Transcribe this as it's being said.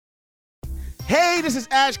Hey, this is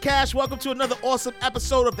Ash Cash. Welcome to another awesome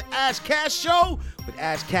episode of the Ash Cash Show with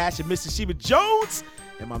Ash Cash and Mr. Sheba Jones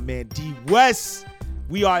and my man D West.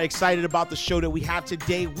 We are excited about the show that we have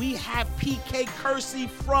today. We have PK Kersey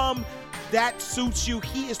from That Suits You.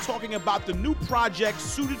 He is talking about the new project,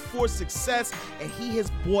 Suited for Success, and he has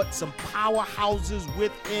brought some powerhouses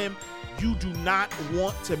with him. You do not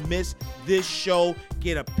want to miss this show.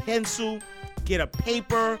 Get a pencil, get a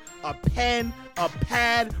paper, a pen, a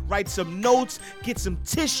pad, write some notes, get some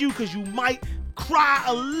tissue because you might cry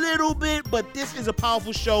a little bit, but this is a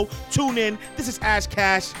powerful show. Tune in. This is Ash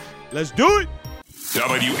Cash. Let's do it.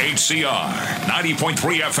 WHCR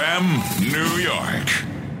 90.3 FM, New York.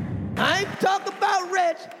 I ain't talking about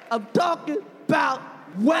rich, I'm talking about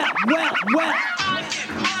wealth.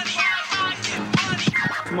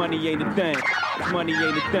 Money ain't a thing. Money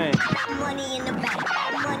ain't a thing. Money in the bank.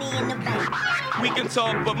 Money in the bank. We can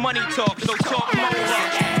talk, but money talk, so talk more.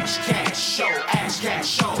 Ash Cash Show, Ash Cash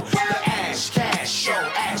Show, the Ash Cash Show,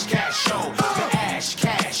 Ash Cash Show, the Ash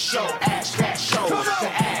Cash Show, Ash Cash Show, the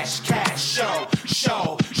Ash Cash Show,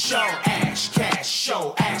 Ash Cash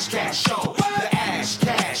Show, Ash Cash Show, the Ash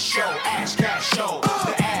Cash Show, Ash Cash Show,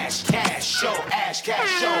 the Ash Cash Show, Ash Cash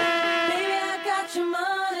Show. Baby, I got your money.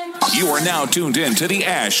 You are now tuned in to the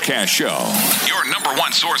Ash Cash Show, your number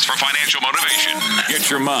one source for financial motivation. Get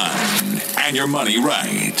your mind and your money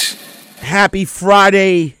right. Happy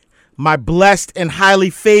Friday, my blessed and highly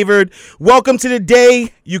favored. Welcome to the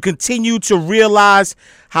day you continue to realize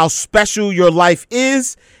how special your life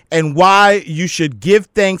is and why you should give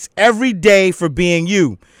thanks every day for being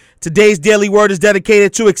you. Today's daily word is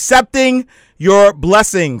dedicated to accepting your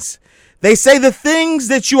blessings. They say the things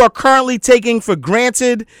that you are currently taking for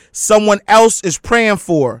granted, someone else is praying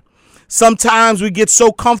for. Sometimes we get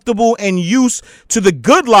so comfortable and used to the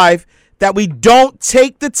good life that we don't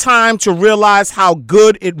take the time to realize how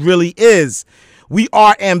good it really is. We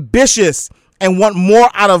are ambitious and want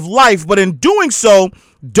more out of life, but in doing so,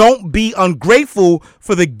 don't be ungrateful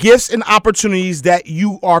for the gifts and opportunities that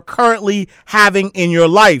you are currently having in your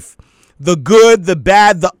life. The good, the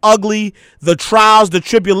bad, the ugly, the trials, the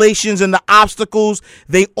tribulations, and the obstacles,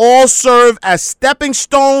 they all serve as stepping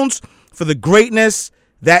stones for the greatness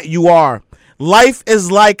that you are. Life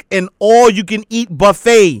is like an all-you-can-eat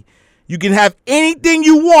buffet. You can have anything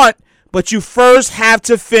you want, but you first have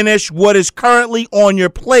to finish what is currently on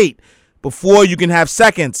your plate before you can have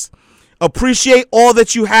seconds. Appreciate all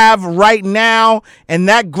that you have right now, and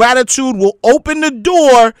that gratitude will open the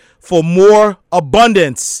door for more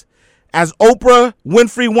abundance. As Oprah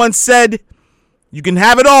Winfrey once said, you can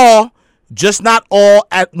have it all, just not all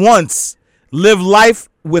at once. Live life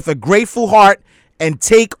with a grateful heart and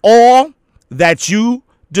take all that you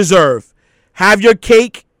deserve. Have your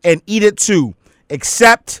cake and eat it too.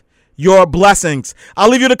 Accept your blessings. I'll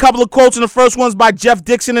leave you with a couple of quotes, and the first one's by Jeff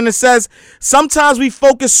Dixon, and it says, sometimes we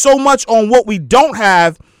focus so much on what we don't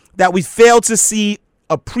have that we fail to see,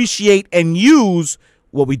 appreciate, and use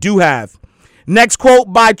what we do have. Next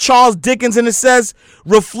quote by Charles Dickens, and it says,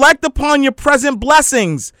 reflect upon your present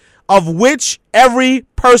blessings, of which every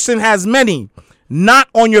person has many, not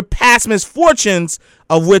on your past misfortunes,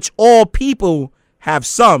 of which all people have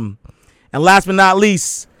some. And last but not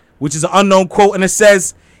least, which is an unknown quote, and it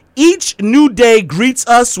says, each new day greets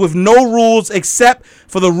us with no rules except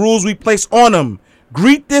for the rules we place on them.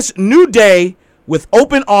 Greet this new day with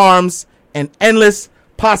open arms and endless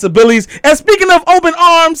possibilities. And speaking of open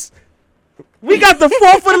arms, we got the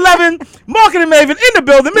 4'11" marketing maven in the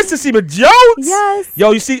building, Mr. Sheba Jones. Yes.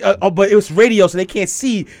 Yo, you see, but it was radio, so they can't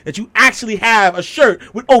see that you actually have a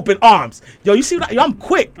shirt with open arms. Yo, you see, I'm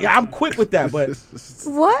quick. Yeah, I'm quick with that, but.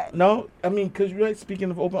 What? No, I mean, because you're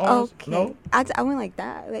speaking of open arms. Okay. No? I went like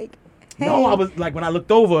that. Like, hey. No, I was like, when I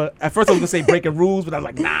looked over, at first I was going to say breaking rules, but I was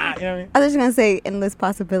like, nah. You know what I mean? I was just going to say endless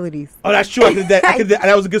possibilities. Oh, that's true.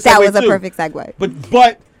 That was a good segue, That was a too. perfect segue.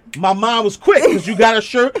 But my mind was quick because you got a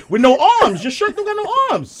shirt with no arms. Your shirt don't got no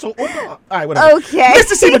arms. So, all right, whatever. Okay.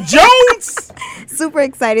 Mr. Sheba Jones. Super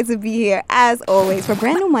excited to be here. As always, for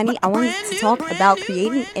Brand New Money, I wanted to talk about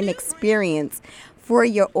creating an experience for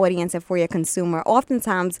your audience and for your consumer.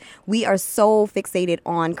 Oftentimes, we are so fixated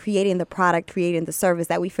on creating the product, creating the service,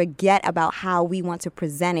 that we forget about how we want to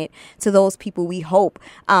present it to those people we hope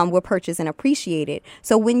will purchase and appreciate it.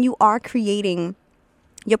 So when you are creating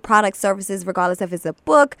your product, services, regardless if it's a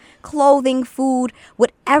book, clothing, food,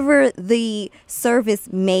 whatever the service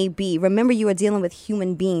may be. Remember, you are dealing with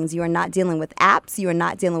human beings. You are not dealing with apps. You are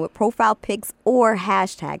not dealing with profile pics or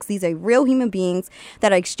hashtags. These are real human beings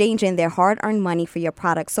that are exchanging their hard-earned money for your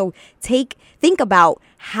product. So think about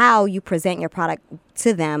how you present your product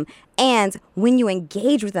to them. And when you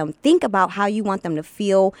engage with them, think about how you want them to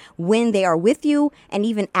feel when they are with you and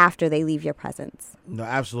even after they leave your presence. No,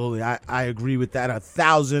 absolutely. I agree with that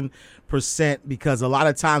 1,000%, because a lot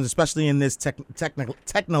of times, especially in this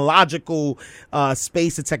technological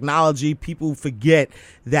space of technology, people forget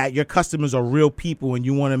that your customers are real people and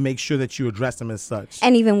you want to make sure that you address them as such.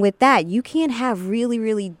 And even with that, you can't have really,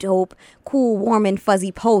 really dope, cool, warm and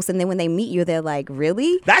fuzzy posts. And then when they meet you, they're like,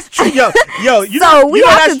 really? That's true. Yo, we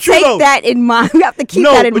have to take that in mind. We have to keep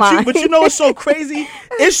that in mind. But you know what's so crazy?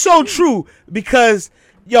 It's so true, because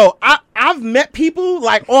I've met people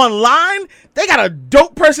like online. They got a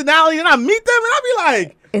dope personality, and I meet them, and I be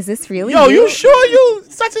like, "Is this really you sure you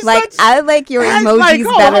such and like, such?" I like your emojis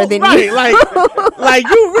better than you. Like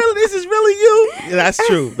you really, this is really you. Yeah, that's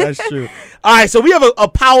true. That's true. All right, so we have a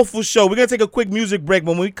powerful show. We're gonna take a quick music break.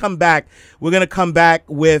 When we come back, we're gonna come back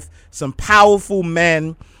with some powerful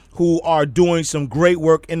men who are doing some great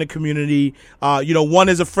work in the community. One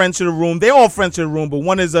is a friend to the room. They're all friends to the room, but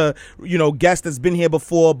one is a, guest that's been here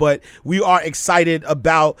before. But we are excited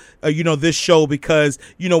about, this show, because,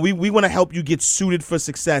 we want to help you get suited for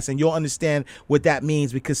success, and you'll understand what that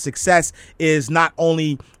means, because success is not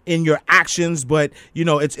only in your actions, but,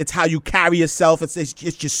 it's how you carry yourself.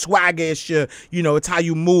 It's your swagger. It's your, it's how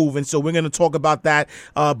you move. And so we're going to talk about that.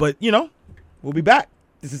 But we'll be back.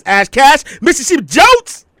 This is Ash Cash, Mississippi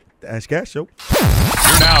Jones. The Ash Cash Show.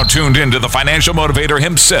 You're now tuned into the financial motivator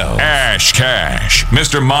himself, Ash Cash,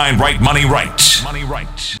 Mr. Mind Right, Money Right. Money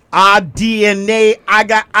Right. Our DNA. I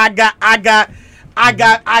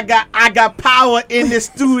got power in the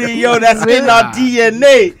studio. That's in our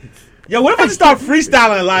DNA. Yo, what if I just start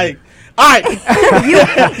freestyling like? All right,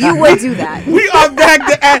 you would do that. We are back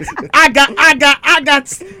to Ash.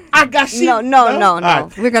 I got shit. No.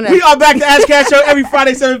 Right. We are back to Ash Cash Show every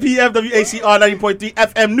Friday, 7 p.m. WACR 90.3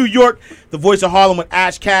 FM New York, the voice of Harlem, with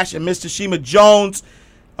Ash Cash and Mr. Shima Jones.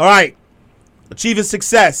 All right. Achieving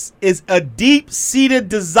success is a deep-seated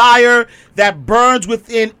desire that burns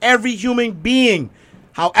within every human being.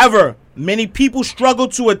 However, many people struggle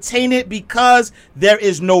to attain it because there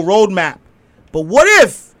is no roadmap. But what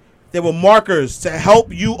if there were markers to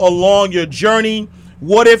help you along your journey?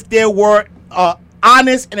 What if there were an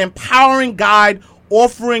honest and empowering guide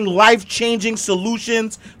offering life-changing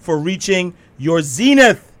solutions for reaching your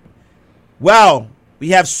zenith? Well,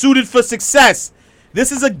 we have Suited for Success.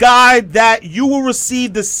 This is a guide that you will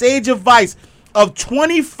receive the sage advice of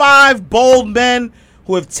 25 bold men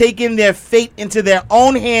who have taken their fate into their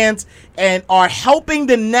own hands and are helping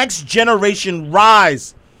the next generation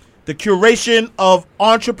rise. The curation of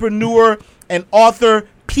entrepreneur and author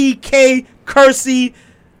P.K. Kersey.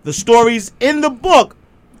 The stories in the book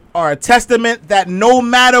are a testament that no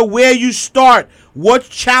matter where you start, what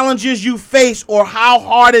challenges you face, or how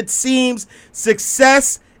hard it seems,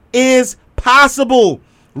 success is possible.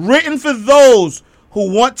 Written for those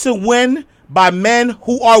who want to win by men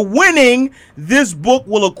who are winning, this book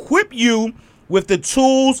will equip you with the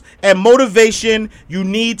tools and motivation you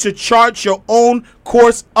need to chart your own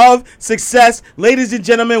course of success. Ladies and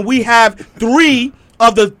gentlemen, we have 3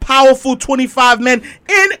 of the powerful 25 men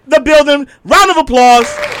in the building. Round of applause.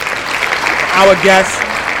 Our guests.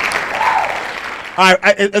 All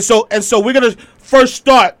right, and so we're gonna first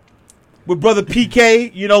start with Brother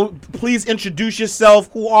PK. Please introduce yourself.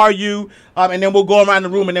 Who are you? And then we'll go around the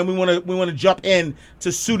room, and then we want to jump in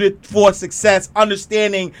to Suited for Success,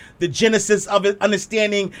 understanding the genesis of it,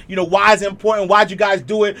 understanding why it's important, why'd you guys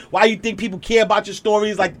do it, why you think people care about your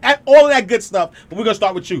stories, like all of that good stuff. But we're gonna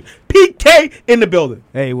start with you, PK, in the building.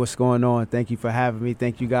 Hey, what's going on? Thank you for having me.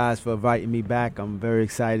 Thank you guys for inviting me back. I'm very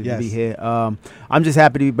excited to be here. I'm just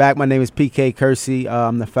happy to be back. My name is PK Kersey.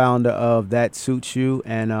 I'm the founder of That Suits You,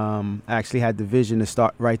 and I actually had the vision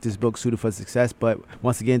to write this book, Suited for Success. But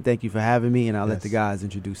once again, thank you for having me, and I'll let the guys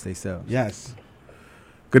introduce themselves. Yes.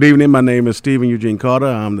 Good evening. My name is Stephen Eugene Carter.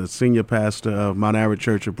 I'm the senior pastor of Mount Arad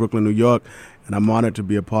Church of Brooklyn, New York, and I'm honored to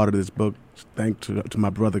be a part of this book. Thanks to my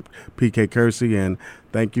brother, P.K. Kersey, and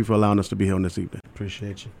thank you for allowing us to be here on this evening.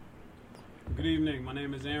 Appreciate you. Good evening. My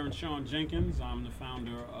name is Aaron Sean Jenkins. I'm the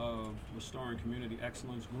founder of Restoring Community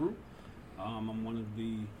Excellence Group. I'm one of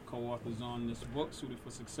the co-authors on this book, Suited for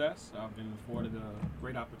Success. I've been afforded a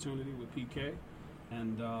great opportunity with PK,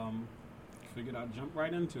 and figured I'd jump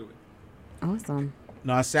right into it. Awesome.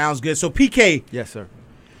 No, it sounds good. So PK. Yes, sir.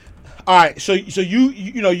 All right, so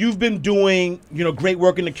you know you've been doing great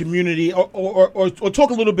work in the community, or talk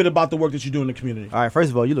a little bit about the work that you do in the community. All right, first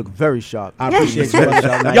of all, you look very sharp. I appreciate you.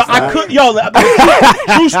 Nice Yo, I could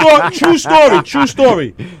true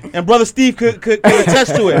story, and brother Steve could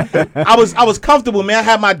attest to it. I was comfortable, man. I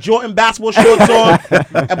had my Jordan basketball shorts on, but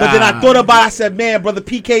then I thought about it. I said, man, brother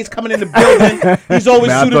PK's coming in the building. He's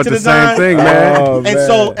always suited to the same thing, man. Oh,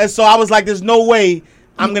 and so I was like, there's no way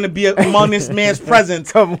I'm gonna be among this man's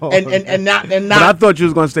presence. Come on, and not. But I thought you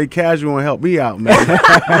was gonna stay casual and help me out, man.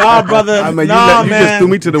 Nah, brother. I mean, nah, you man. just threw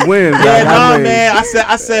me to the wind. Yeah, man. man. I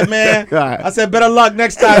said, man. Right. I said, better luck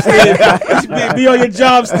next time, Steve. be on your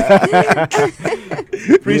job, Steve.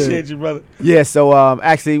 Appreciate you, brother. Yeah, so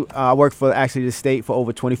actually, I worked for the state for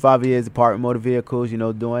over 25 years, Department of Motor Vehicles,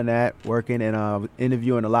 doing that, working and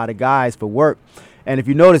interviewing a lot of guys for work. And if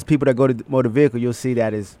you notice people that go to motor vehicle, you'll see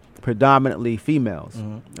that is predominantly females,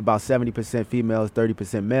 about 70% females,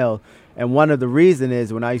 30% males. And one of the reasons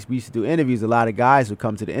is when we used to do interviews, a lot of guys would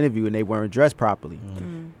come to the interview and they weren't dressed properly.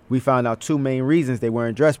 We found out two main reasons they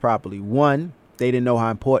weren't dressed properly. One, they didn't know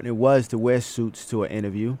how important it was to wear suits to an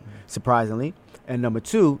interview, surprisingly. And number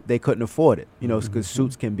two, they couldn't afford it, because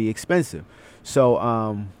suits can be expensive.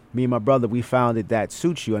 So me and my brother, we founded That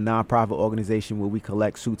Suits You, a nonprofit organization where we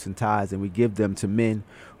collect suits and ties and we give them to men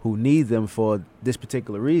who need them for this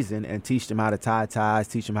particular reason and teach them how to tie ties,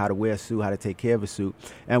 teach them how to wear a suit, how to take care of a suit.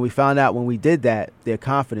 And we found out when we did that, their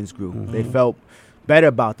confidence grew. They felt better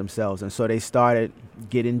about themselves. And so they started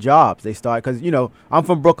getting jobs. They started, because, I'm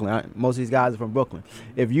from Brooklyn. Most of these guys are from Brooklyn.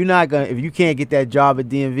 If you can't get that job at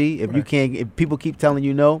DMV, if people keep telling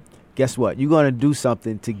you no, guess what? You're going to do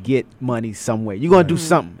something to get money somewhere. You're going to do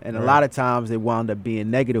something. And a lot of times they wound up being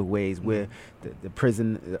negative ways where the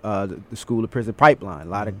prison, the school to prison pipeline. A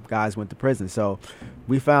lot of guys went to prison. So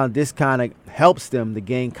we found this kind of helps them to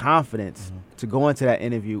gain confidence to go into that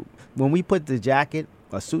interview. When we put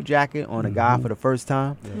a suit jacket on a guy for the first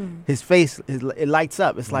time, his face, it lights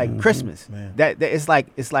up. It's like Christmas. That it's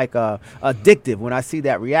like addictive when I see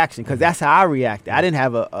that reaction, because that's how I reacted. I didn't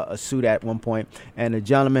have a suit at one point, and the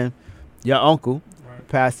gentleman, your uncle,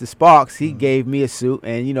 Pastor Sparks, he gave me a suit,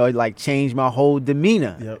 and it like changed my whole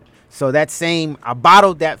demeanor. So I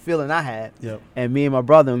bottled that feeling I had, and me and my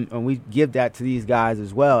brother, and we give that to these guys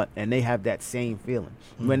as well, and they have that same feeling.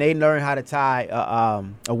 When they learn how to tie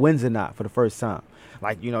a Windsor knot for the first time,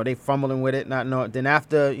 like, they fumbling with it, not knowing. Then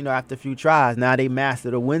after a few tries, now they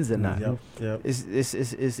mastered a Windsor knot.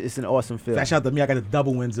 It's an awesome feeling. Shout out to me, I got a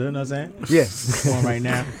double Windsor, you know what I'm saying? Yes. On right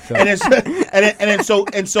now.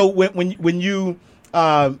 So when you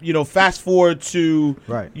fast forward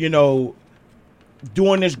to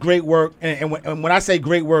doing this great work, and when I say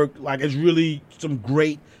great work, like, it's really some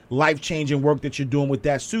great life-changing work that you're doing with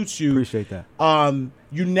That Suits You. Appreciate that.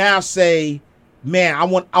 You now say, man, I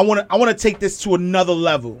want to take this to another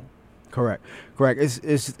level. Correct.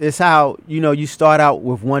 It's how you start out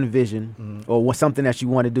with one vision or something that you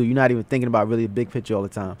want to do. You're not even thinking about really a big picture all the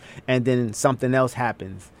time, and then something else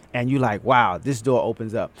happens, and you're like, wow, this door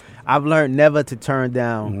opens up. I've learned never to turn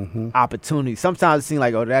down opportunities. Sometimes it seems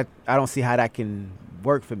like, that I don't see how that can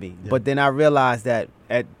work for me, but then I realized that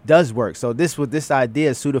it does work. So this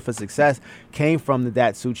idea, Suited for Success, came from the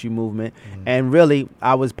That Suits You movement, and really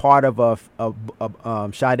I was part of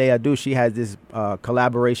Sade Adu. She has this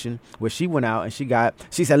collaboration where she went out and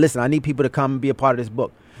she said, listen, I need people to come and be a part of this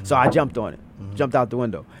book. So I jumped on it, jumped out the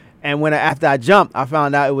window, and after I jumped, I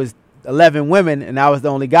found out it was 11 women and I was the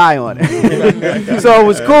only guy on it. So it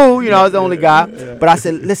was cool, I was the only guy. But I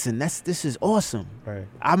said, listen, this is awesome.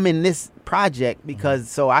 I'm in this project because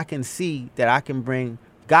so I can see that I can bring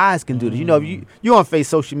guys can do this. You on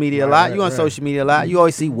social media a lot. You on social media a lot. You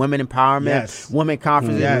always see women empowerment, women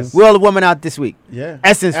conferences. We're all the women out this week.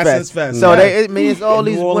 Essence Fest. So it's all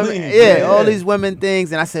these women. All these women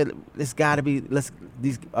things. And I said, these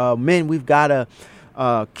men, we've got to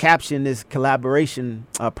caption this collaboration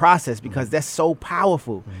process because that's so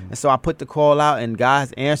powerful. And so I put the call out and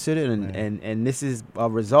guys answered it, and this is a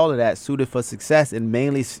result of that, Suited for Success, and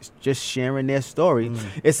mainly just sharing their story.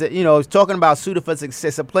 It's talking about Suited for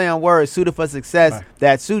Success, a play on words, Suited for Success,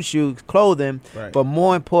 That Suits You clothing, but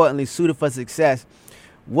more importantly, Suited for Success,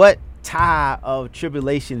 what tie of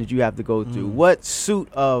tribulation did you have to go through? What suit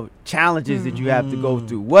of challenges did you have to go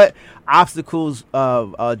through? What obstacles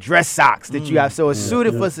of dress socks did you have? So it's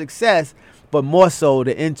Suited for Success, but more so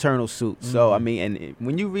the internal suit. So and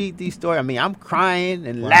when you read these stories, I'm crying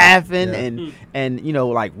and laughing and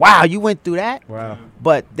like, wow, you went through that. Wow.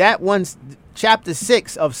 But that one's chapter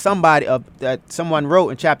 6 of that someone wrote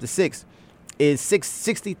in chapter 6 is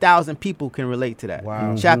 60,000 people can relate to that.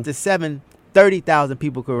 Wow. Chapter 7 30,000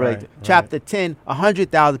 people could relate Right, to. Chapter 10,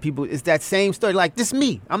 100,000 people. It's that same story. Like, this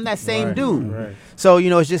me. I'm that same dude. Right. So,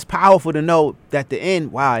 it's just powerful to know that the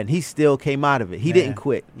end, wow, and he still came out of it. He didn't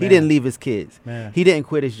quit. He didn't leave his kids. He didn't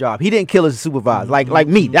quit his job. He didn't kill his supervisor. Like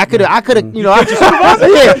me. I could have,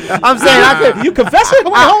 yeah, I'm saying I could. You confessing?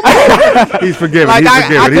 Come on. He's forgiven. Like, He's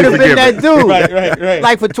forgiven. I could have been that dude. Right.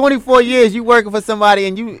 Like, for 24 years, you working for somebody,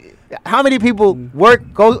 and how many people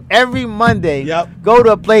go every Monday, go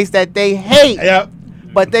to a place that they hate,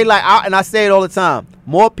 but they like, and I say it all the time,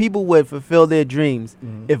 more people would fulfill their dreams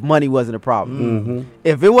if money wasn't a problem.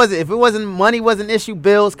 If it wasn't money wasn't an issue,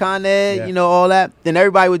 bills, Con Ed, all that, then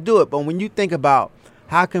everybody would do it. But when you think about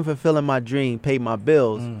how can fulfilling my dream pay my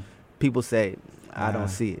bills, people say, I don't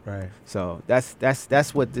see it. Right. So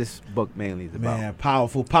that's what this book mainly is about. Man,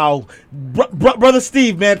 powerful. Brother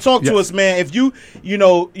Steve, man, talk to us, man. If you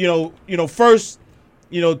first,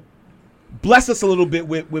 bless us a little bit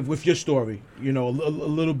with your story. A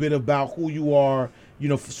little bit about who you are,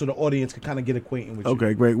 so the audience can kind of get acquainted with you.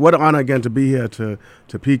 Okay, great. What an honor again to be here, to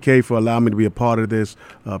PK for allowing me to be a part of this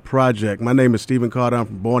project. My name is Stephen Carter.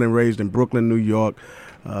 I'm born and raised in Brooklyn, New York.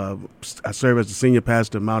 I serve as the senior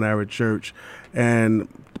pastor of Mount Arad Church. And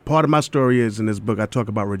part of my story is in this book, I talk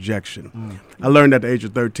about rejection. I learned at the age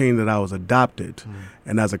of 13 that I was adopted.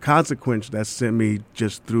 And as a consequence, that sent me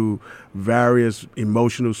just through various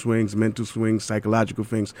emotional swings, mental swings, psychological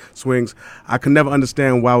swings. I could never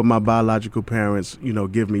understand why would my biological parents,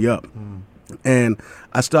 give me up. And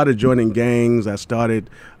I started joining gangs. I started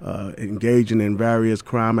engaging in various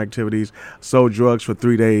crime activities. Sold drugs for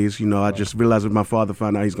 3 days. I just realized when my father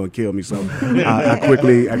found out he's going to kill me. So I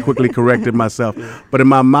quickly corrected myself. But in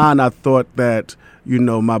my mind, I thought that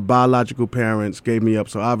my biological parents gave me up,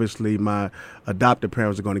 so obviously my adopted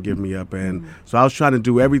parents are going to give me up. And so I was trying to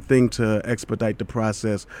do everything to expedite the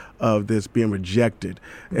process of this being rejected.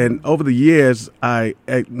 And over the years,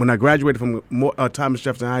 when I graduated from Thomas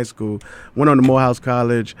Jefferson High School, went on to Morehouse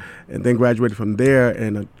College, and then graduated from there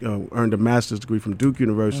and earned a master's degree from Duke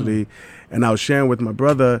University. And I was sharing with my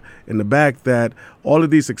brother in the back that all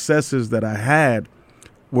of these successes that I had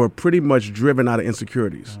were pretty much driven out of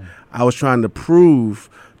insecurities. I was trying to prove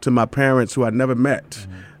to my parents, who I'd never met,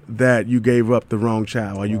 that you gave up the wrong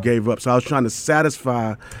child, or you gave up. So I was trying to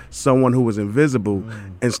satisfy someone who was invisible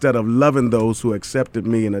instead of loving those who accepted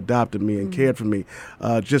me and adopted me and cared for me.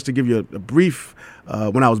 Just to give you a brief,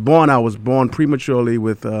 when I was born prematurely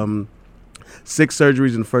with 6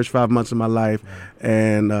 surgeries in the first 5 months of my life,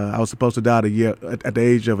 and I was supposed to die at the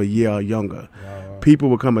age of a year or younger. People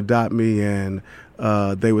would come adopt me, and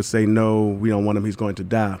they would say, no, we don't want him, he's going to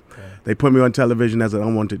die. They put me on television as an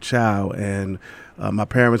unwanted child, and my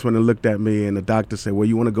parents went and looked at me, and the doctor said, well,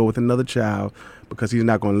 you want to go with another child because he's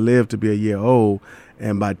not going to live to be a year old,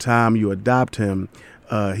 and by the time you adopt him,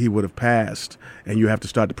 he would have passed, and you have to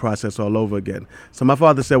start the process all over again. So my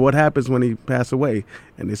father said, what happens when he passes away?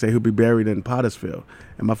 And they say he'll be buried in Pottersville.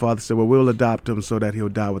 And my father said, well, we'll adopt him so that he'll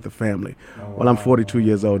die with the family. Well, I'm 42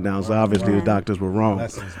 years old now, so obviously the doctors were wrong.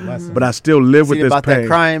 Blessings. But I still live with this about pain. That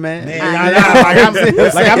crying, man.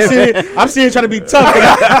 I'm sitting trying to be tough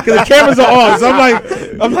because the cameras are on. So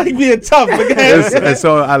I'm like being tough. And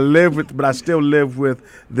so I still live with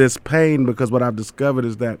this pain, because what I've discovered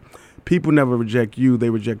is that people never reject you.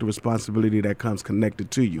 They reject the responsibility that comes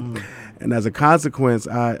connected to you. And as a consequence,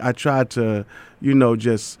 I tried to,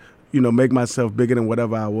 just make myself bigger than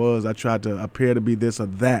whatever I was. I tried to appear to be this or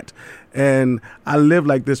that. And I lived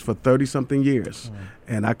like this for 30-something years.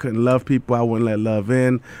 And I couldn't love people. I wouldn't let love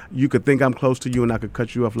in. You could think I'm close to you, and I could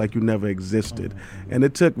cut you off like you never existed. And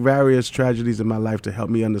it took various tragedies in my life to help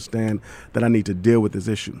me understand that I need to deal with this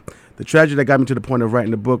issue. The tragedy that got me to the point of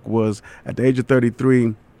writing the book was at the age of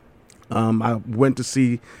 33, I went to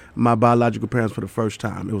see my biological parents for the first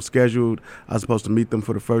time. It was scheduled. I was supposed to meet them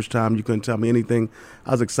for the first time. You couldn't tell me anything.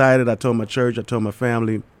 I was excited. I told my church. I told my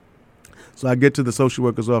family. So I get to the social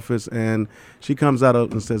worker's office, and she comes out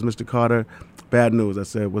and says, Mr. Carter, bad news. I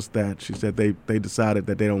said, what's that? She said, they decided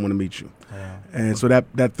that they don't want to meet you. And so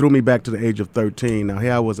that threw me back to the age of 13. Now,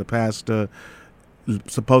 here I was, a pastor,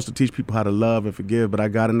 supposed to teach people how to love and forgive, but I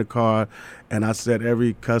got in the car and I said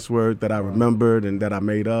every cuss word that I remembered and that I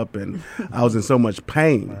made up, and I was in so much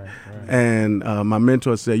pain. And my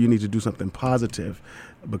mentor said, you need to do something positive,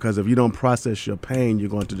 because if you don't process your pain, you're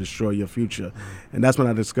going to destroy your future. And that's when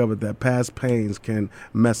I discovered that past pains can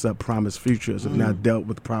mess up promised futures if not dealt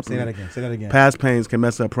with properly. Say that again. Past pains can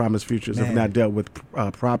mess up promised futures if not dealt with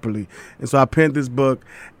properly. And so I penned this book,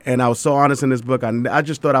 and I was so honest in this book. I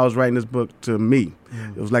just thought I was writing this book to me.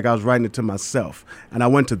 It was like I was writing it to myself. And I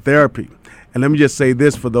went to therapy. And let me just say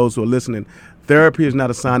this for those who are listening. Therapy is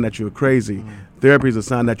not a sign that you're crazy. Therapy is a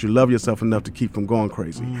sign that you love yourself enough to keep from going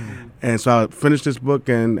crazy. And so I finished this book,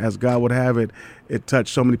 and as God would have it, it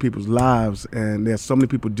touched so many people's lives, and there's so many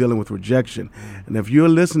people dealing with rejection. And if you're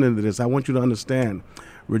listening to this, I want you to understand,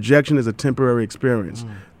 rejection is a temporary experience.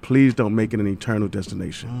 Please don't make it an eternal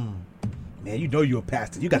destination. Man, you know you're a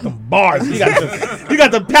pastor. You got them bars. You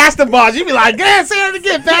got the pastor bars. You be like, yeah, say it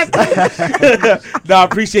again, pastor. No, I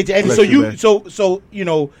appreciate you. And so you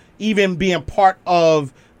know, even being part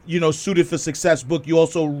of, you know, Suited for Success book, you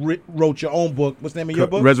also wrote your own book. What's the name of your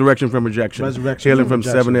book? Resurrection from Rejection. Healing from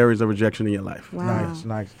Rejection. 7 areas of rejection in your life. Wow.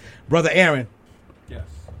 Nice. Brother Aaron. Yes.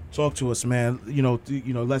 Talk to us, man. You know,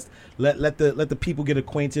 let's let the people get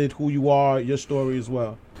acquainted who you are, your story as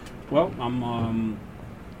well. Well, I'm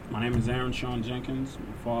my name is Aaron Sean Jenkins.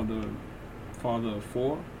 I'm father of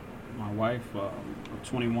 4. My wife of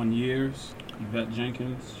 21 years, Yvette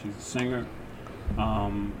Jenkins. She's a singer.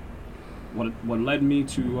 What led me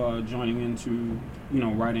to joining into, you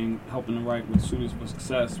know, helping to write with Suited for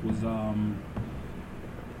Success was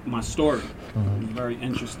my story. It was very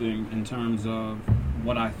interesting in terms of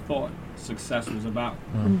what I thought success was about.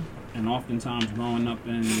 And oftentimes growing up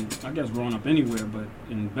anywhere, but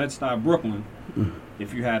in Bed-Stuy, Brooklyn,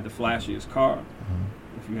 if you had the flashiest car,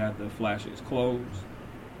 if you had the flashiest clothes,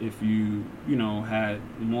 if you had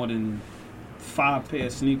more than 5 pair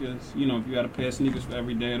of sneakers, if you had a pair of sneakers for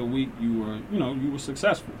every day of the week, you were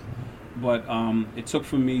successful. But it took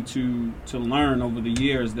for me to learn over the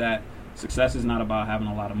years that success is not about having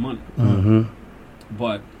a lot of money,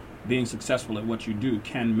 but being successful at what you do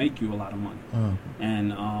can make you a lot of money.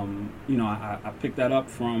 And I picked that up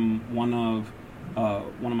from one of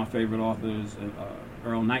my favorite authors,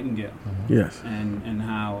 Earl Nightingale. Yes. And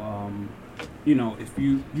how if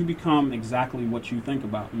you become exactly what you think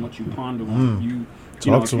about and what you ponder on,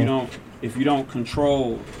 if you don't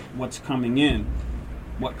control what's coming in,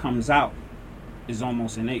 what comes out is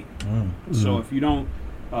almost innate. So if you don't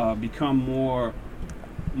become more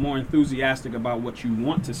enthusiastic about what you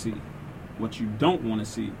want to see, what you don't want to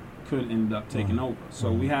see could end up taking over.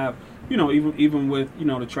 So we have, even with,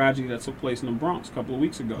 the tragedy that took place in the Bronx a couple of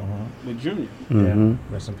weeks ago with Junior. Yeah,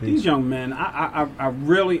 rest in peace. These young men, I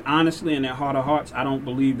really, honestly, in their heart of hearts, I don't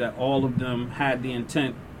believe that all of them had the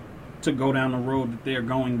intent to go down the road that they're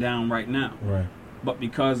going down right now. Right. But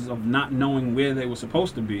because of not knowing where they were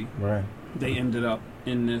supposed to be, they ended up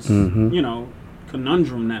in this,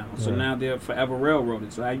 conundrum now. So now they're forever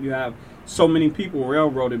railroaded. So you have so many people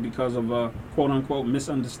railroaded because of a quote-unquote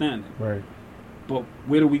misunderstanding. Right. But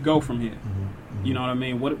where do we go from here? You know what I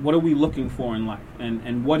mean? What are we looking for in life?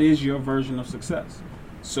 And what is your version of success?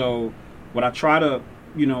 So what I tried to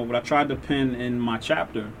pen in my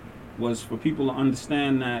chapter was for people to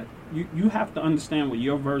understand that you have to understand what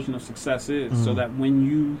your version of success is, so that when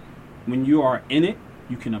you are in it,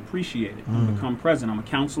 you can appreciate it and become present. I'm a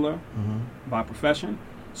counselor by profession,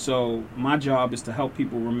 so my job is to help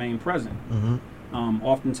people remain present.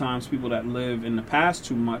 Oftentimes, people that live in the past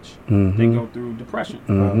too much, they go through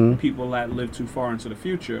depression. People that live too far into the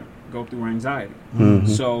future go through anxiety.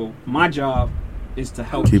 So my job is to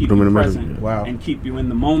help keep you present and keep you in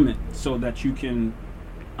the moment, so that you can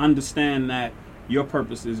understand that your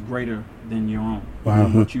purpose is greater than your own.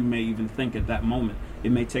 What you may even think at that moment.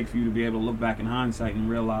 It may take for you to be able to look back in hindsight and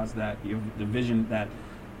realize that the vision that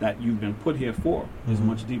you've been put here for is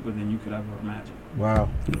much deeper than you could ever imagine. Wow.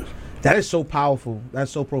 That is so powerful. That's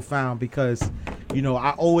so profound, because,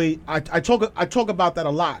 I talk about that a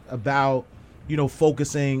lot, about,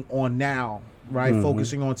 focusing on now, right?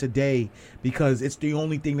 Focusing on today, because it's the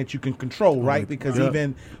only thing that you can control, right? Because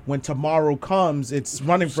even when tomorrow comes, it's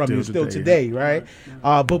running from you still today, right?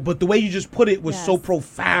 But the way you just put it was so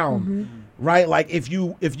profound, right? Like if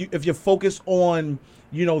you're focused on,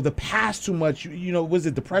 the past too much, was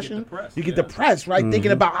it depression? You get depressed, right?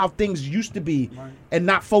 Thinking about how things used to be and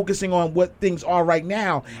not focusing on what things are right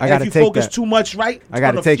now. And if you focus too much, right,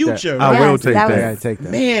 on the future. I will take that. I gotta take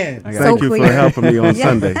that. Man. Thank you for helping me on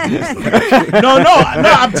Sunday. No,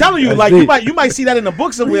 I'm telling you, like you might see that in a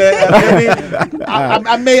book somewhere.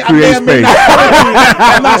 I may not.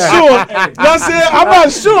 I'm not sure. I'm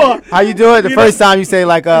not sure. How you do it? The first time you say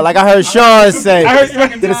like I heard Sean say.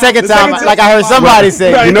 The second time, like I heard somebody say.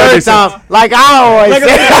 Right. Third time, like I always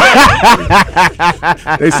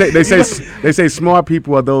say. They say smart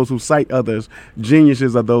people are those who cite others.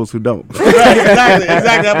 Geniuses are those who don't. Right,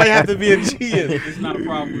 exactly. I might have to be a genius. It's not a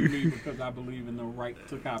problem with me, because I believe in the right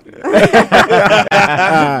to copy.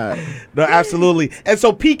 No, absolutely. And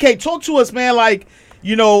so, PK, talk to us, man. Like,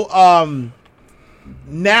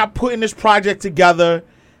 now putting this project together,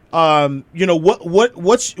 what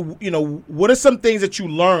are some things that you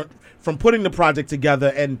learned from putting the project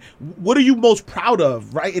together, and what are you most proud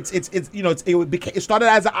of? Right? It started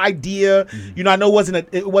as an idea. I know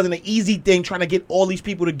it wasn't an easy thing trying to get all these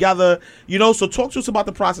people together. So talk to us about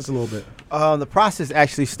the process a little bit. The process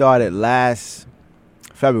actually started last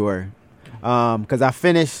February. Because I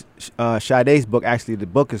finished Sade's book. Actually, the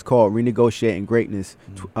book is called Renegotiating Greatness,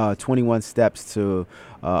 21 Steps to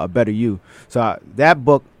a Better You. So that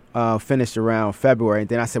book finished around February. And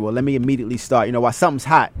then I said, well, let me immediately start. While something's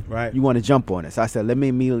hot, right, you want to jump on it. So I said, let me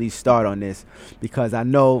immediately start on this because I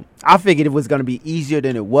figured it was going to be easier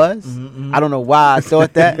than it was. I don't know why I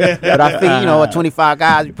thought that. But I figured, 25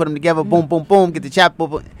 guys, you put them together, boom, boom, boom, get the chapter, boom,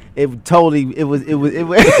 boom. It was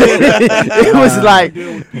like,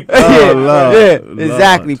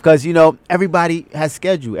 exactly, because everybody has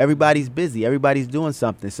schedule, everybody's busy, everybody's doing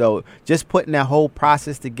something. So just putting that whole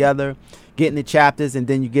process together, getting the chapters, and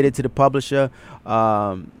then you get it to the publisher.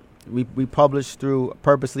 We published through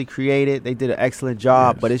Purposely Created. They did an excellent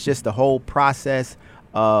job, but it's just the whole process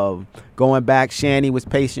of going back. Shani was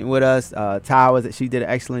patient with us. Ty she did an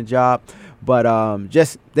excellent job. But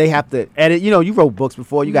just they have to edit. You wrote books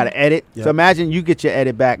before. You got to edit. Yep. So imagine you get your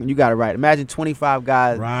edit back and you got to write. Imagine 25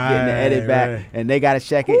 guys getting the edit back and they got to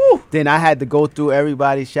check it. Woo. Then I had to go through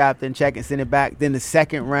everybody's chapter and check and send it back. Then the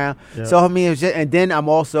second round. Yep. So it was just, and then I'm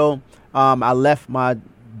also I left my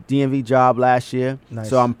DMV job last year. Nice.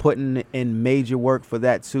 So I'm putting in major work for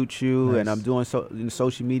that Suit You, and I'm doing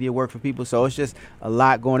social media work for people. So it's just a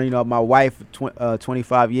lot going on. My wife,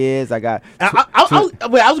 25 years. I got. I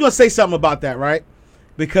was going to say something about that, right?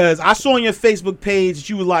 Because I saw on your Facebook page that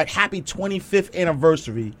you were like, happy 25th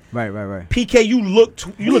anniversary. Right. PK, you look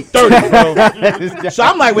 30, bro. So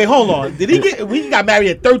I'm like, wait, hold on. We got married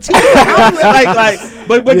at 13?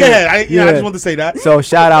 But go ahead. I just wanted to say that. So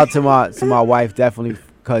shout out to my wife, definitely.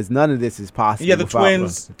 Because none of this is possible. Yeah, the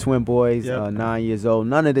twins. Twin boys, 9 years old.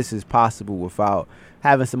 None of this is possible without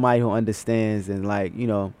having somebody who understands and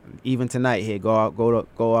even tonight here, go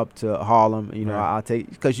up to Harlem. I'll take,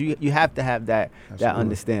 because you have to have that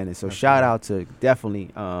understanding. So shout out to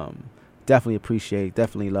definitely appreciate,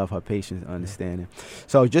 definitely love her patience and understanding.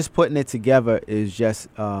 So just putting it together is just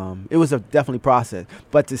it was a definitely process.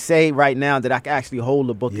 But to say right now that I can actually hold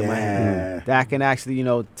the book in my hand, that I can actually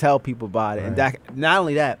tell people about it, and that not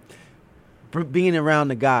only that, being around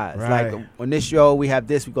the guys. Like on this show we have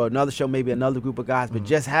this, we go to another show, maybe another group of guys, but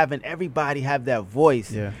just having everybody have that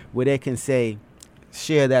voice where they can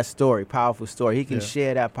share that story, powerful story. He can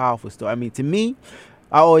share that powerful story. I mean, to me,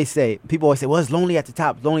 people always say, well, it's lonely at the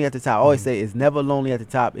top, I always say it's never lonely at the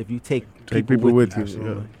top if you take people with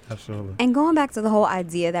you. Absolutely. And going back to the whole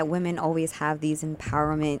idea that women always have these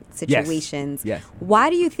empowerment situations, yes. Why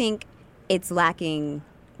do you think it's lacking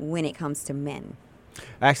when it comes to men?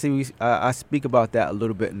 Actually, I speak about that a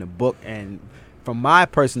little bit in the book, and from my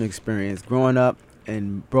personal experience, growing up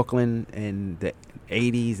in Brooklyn in the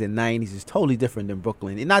 80s and 90s is totally different than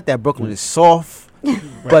Brooklyn. And not that Brooklyn is soft,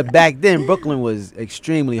 but back then Brooklyn was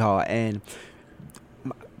extremely hard. And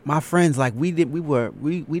my friends, we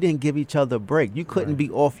didn't give each other a break. You couldn't be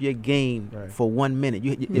off your game for 1 minute.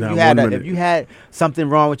 If you had something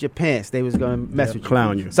wrong with your pants, they was gonna mess with you.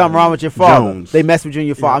 Clown you. Something wrong with your father, Jones. they messed with you and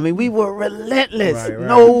your father. I mean, we were relentless.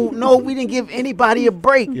 No, we didn't give anybody a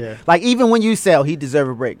break. Like even when you said he deserved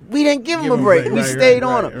a break, we didn't give him a break. We stayed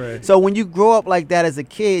on him. So when you grow up like that as a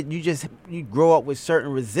kid, you grow up with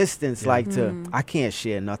certain resistance, I can't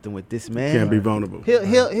share nothing with this man. Can't be vulnerable.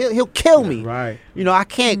 He'll kill me. Right. I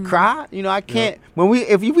can't cry. I can't.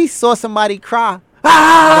 If we saw somebody cry,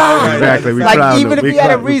 Exactly. Even if we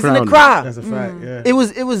had a reason to cry, that's a fact. Yeah. it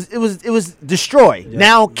was destroy.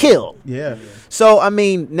 Now kill. Yeah. So I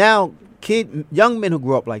mean, now young men who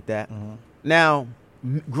grow up like that, now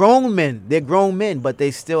grown men, they're grown men, but they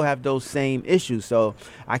still have those same issues. So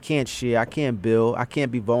I can't share, I can't build, I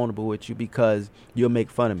can't be vulnerable with you because you'll make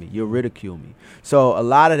fun of me, you'll ridicule me. So a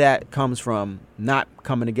lot of that comes from not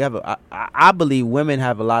coming together. I believe women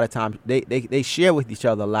have a lot of times they share with each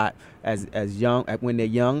other a lot as young, when they're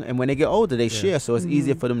young, and when they get older they share. So it's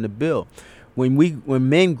easier for them to build. When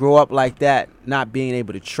men grow up like that, not being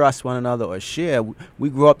able to trust one another or share, we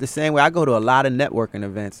grow up the same way. I go to a lot of networking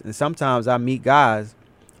events, and sometimes I meet guys,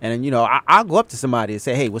 and I'll go up to somebody and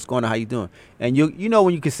say, "Hey, what's going on? How you doing?" And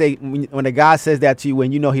when you can say, when a guy says that to you,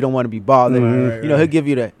 when he don't want to be bothered, he'll give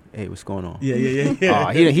you the, "Hey, what's going on?" Yeah.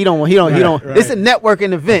 He don't. It's a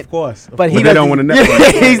networking event, of course. But they don't want to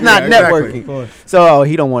network. He's not networking, exactly. So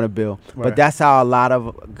he don't want to build. Right. But that's how a lot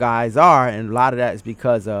of guys are, and a lot of that is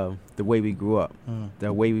because of the way we grew up,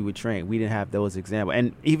 the way we were trained. We didn't have those examples,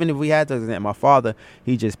 and even if we had those examples, my father,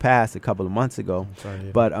 he just passed a couple of months ago,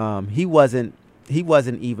 but he wasn't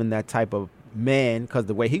even that type of man, because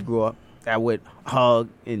the way he grew up, that would hug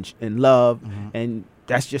and love, and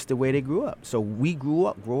that's just the way they grew up. So we grew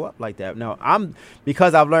up like that. Now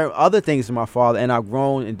because I've learned other things from my father and I've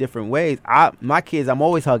grown in different ways. My kids, I'm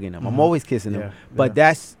always hugging them. I'm always kissing them. But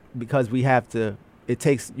that's because you have to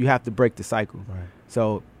break the cycle. Right.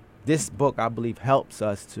 So this book, I believe, helps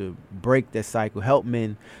us to break that cycle, help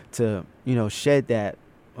men to, shed that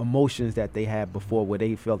emotions that they had before where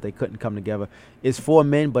they felt they couldn't come together. It's for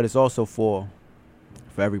men, but it's also for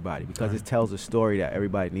everybody, because it tells a story that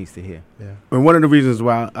everybody needs to hear. Yeah. And one of the reasons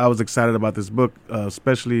why I was excited about this book,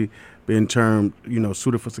 especially being termed,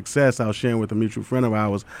 Suited for Success, I was sharing with a mutual friend of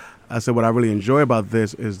ours. I said what I really enjoy about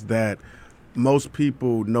this is that most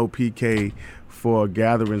people know PK for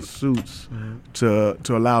gathering suits to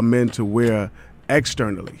allow men to wear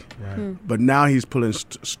externally. Right. But now he's pulling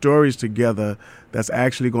stories together that's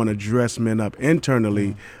actually going to dress men up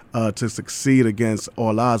internally to succeed against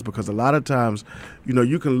all odds, because a lot of times,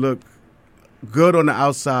 you can look good on the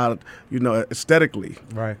outside, aesthetically,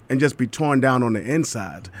 right, and just be torn down on the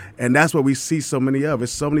inside. And that's what we see so many of.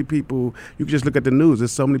 It's so many people, you can just look at the news,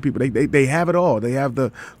 there's so many people, they have it all. They have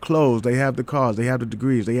the clothes, they have the cars, they have the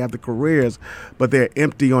degrees, they have the careers, but they're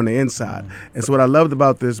empty on the inside. And so what I loved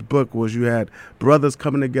about this book was you had brothers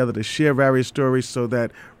coming together to share various stories so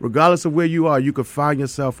that regardless of where you are, you could find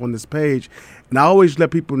yourself on this page. And I always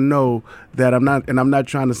let people know that I'm not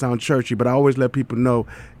trying to sound churchy, but I always let people know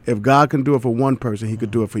if God can do it for one person, he could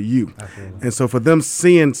do it for you. Absolutely. And so for them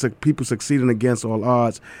seeing people succeeding against all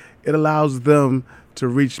odds, it allows them to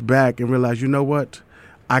reach back and realize, you know what?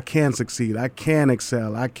 I can succeed. I can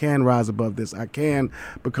excel. I can rise above this. I can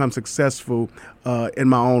become successful in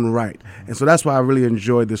my own right. And so that's why I really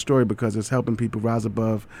enjoyed this story, because it's helping people rise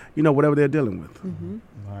above, whatever they're dealing with. Mm-hmm.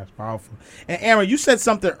 Oh, that's powerful. And Aaron, you said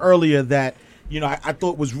something earlier that, I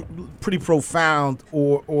thought was pretty profound,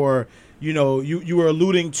 or you were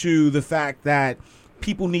alluding to the fact that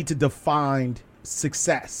people need to define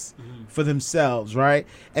success for themselves, right?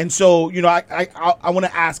 And so, I want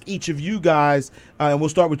to ask each of you guys, and we'll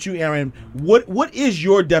start with you, Aaron. What is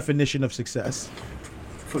your definition of success?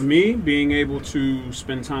 For me, being able to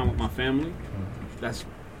spend time with my family, that's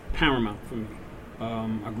paramount for me.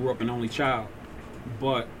 I grew up an only child,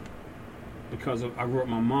 but I grew up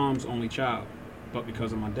my mom's only child, but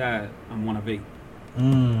because of my dad, I'm one of 8.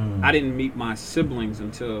 I didn't meet my siblings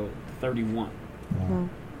until 31.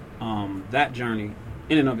 That journey,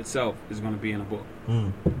 in and of itself, is going to be in a book.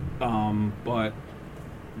 But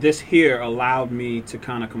this here allowed me to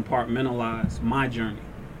kind of compartmentalize my journey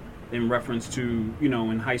in reference to,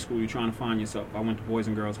 in high school, you're trying to find yourself. I went to Boys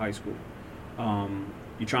and Girls High School.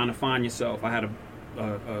 You're trying to find yourself. I had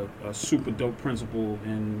a super dope principal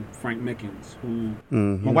in Frank Mickens, who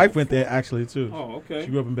my wife went there actually too. Oh, okay.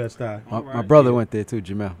 She grew up in Bed-Stuy. My brother went there too,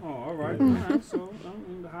 Jamel. Oh, all right. All right. So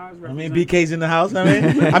the highs represent. BK's in the house.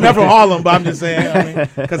 I'm not from Harlem, but I'm just saying.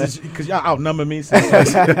 Because y'all outnumber me. So.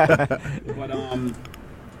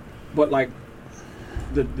 But like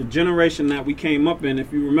the generation that we came up in,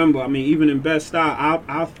 if you remember, even in Bed-Stuy,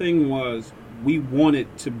 our thing was we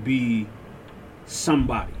wanted to be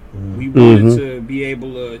somebody. We wanted to be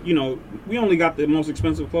able to, we only got the most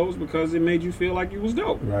expensive clothes because it made you feel like you was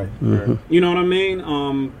dope. Right. You know what I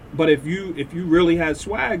mean? But if you really had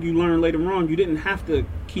swag, you learned later on you didn't have to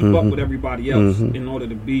keep up with everybody else in order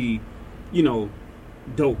to be,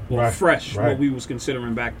 dope or fresh, what we was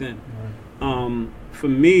considering back then. For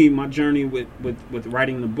me, my journey with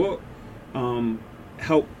writing the book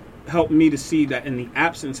helped me to see that in the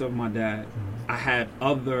absence of my dad, I had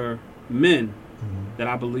other men that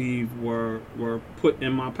I believe were put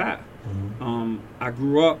in my path. I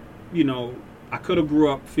grew up, I could have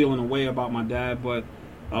grew up feeling a way about my dad, but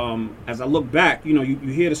as I look back, you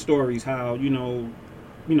hear the stories how, young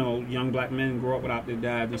black men grow up without their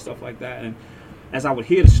dads and stuff like that. And as I would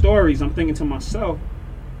hear the stories, I'm thinking to myself,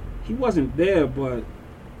 he wasn't there, but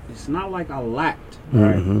it's not like I lacked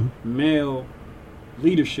male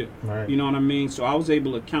leadership. Right. You know what I mean? So I was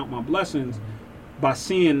able to count my blessings by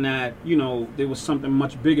seeing that, there was something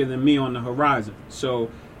much bigger than me on the horizon.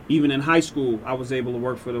 So even in high school, I was able to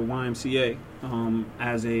work for the YMCA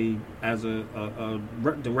as a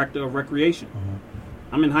director of recreation.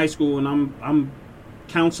 I'm in high school and I'm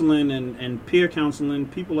counseling and peer counseling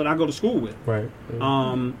people that I go to school with. Right.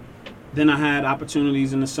 Then I had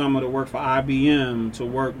opportunities in the summer to work for IBM, to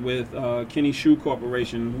work with Kenny Shoe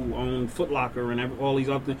Corporation, who owned Foot Locker and all these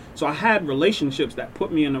other things. So I had relationships that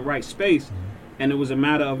put me in the right space. And it was a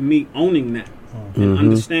matter of me owning that and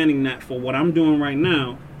understanding that for what I'm doing right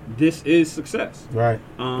now, this is success. Right.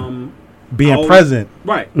 Being present.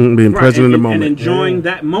 Right. Being present in the moment. And enjoying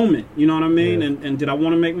that moment. You know what I mean? And did I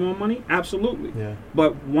want to make more money? Absolutely. Yeah.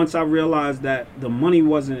 But once I realized that the money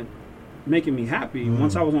wasn't making me happy,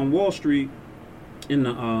 once I was on Wall Street in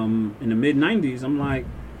the mid 90s, I'm like,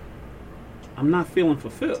 I'm not feeling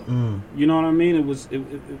fulfilled. You know what I mean?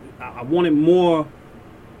 I wanted more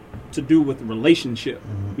to do with the relationship.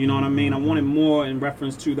 You know what I mean? I wanted more in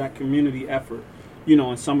reference to that community effort, you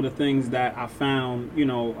know, and some of the things that I found, you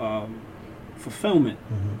know, fulfillment.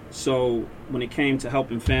 So when it came to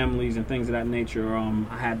helping families and things of that nature,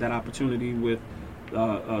 I had that opportunity with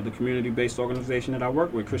the community-based organization that I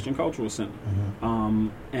work with, Christian Cultural Center,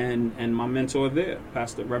 and my mentor there,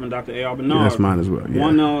 Pastor Reverend Dr. A.R. Bernard. Yeah, that's mine as well. Yeah.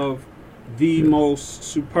 One of the most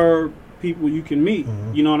superb people you can meet.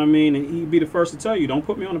 You know what I mean? And he'd be the first to tell you, don't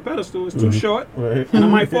put me on a pedestal. It's too short, and I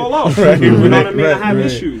might fall off. You know what I mean? I have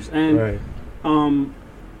issues, and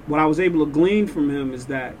what I was able to glean from him is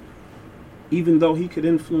that even though he could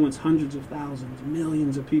influence hundreds of thousands,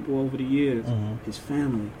 millions of people over the years, his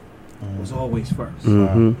family was always first.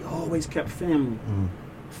 He always kept family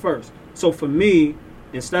first. So for me,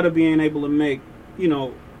 instead of being able to make, you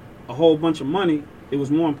know, a whole bunch of money, it was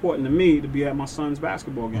more important to me to be at my son's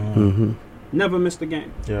basketball game. Never missed a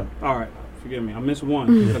game. Yeah. All right. Forgive me. I missed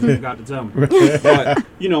one because he forgot to tell me. But,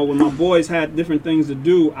 you know, when my boys had different things to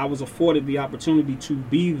do, I was afforded the opportunity to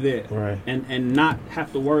be there and not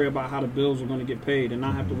have to worry about how the bills were going to get paid and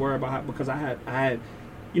not have to worry about how, because I had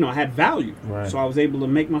value. So I was able to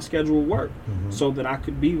make my schedule work so that I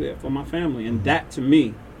could be there for my family. And that, to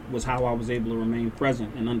me, was how I was able to remain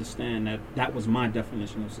present and understand that that was my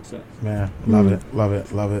definition of success. Man, love it.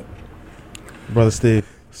 Brother Steve.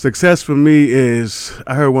 Success for me is,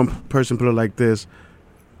 I heard one person put it like this: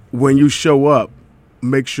 when you show up,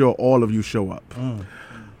 make sure all of you show up.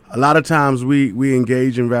 A lot of times we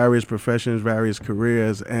engage in various professions, various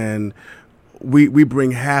careers, and we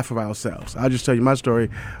bring half of ourselves. I'll just tell you my story.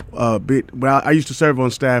 I used to serve on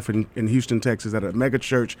staff in Houston, Texas at a mega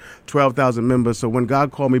church, 12,000 members. So when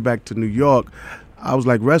God called me back to New York, I was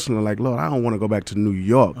like wrestling, like, Lord, I don't want to go back to New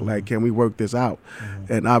York. Like, can we work this out?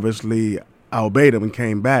 And obviously I obeyed him and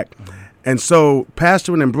came back. And so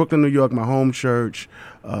pastoring in Brooklyn, New York, my home church,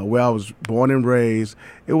 where I was born and raised,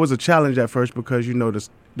 it was a challenge at first because, you know,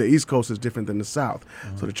 the East Coast is different than the South.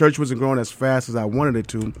 So the church wasn't growing as fast as I wanted it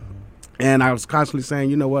to. And I was constantly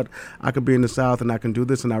saying, you know what, I could be in the South and I can do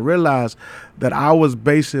this. And I realized that I was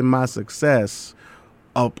basing my success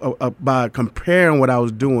by comparing what I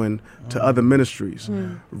was doing to other ministries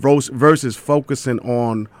versus focusing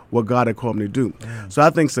on what God had called me to do. So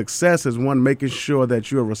I think success is one, making sure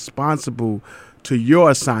that you're responsible to your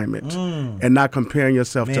assignment and not comparing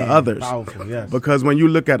yourself to others. Powerful, yes. Because when you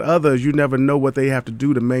look at others, you never know what they have to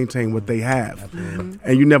do to maintain what they have.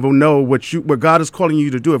 And you never know what God is calling you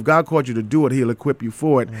to do. If God called you to do it, he'll equip you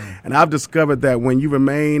for it. And I've discovered that when you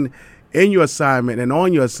remain in your assignment and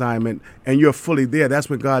on your assignment and you're fully there, that's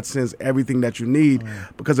when God sends everything that you need.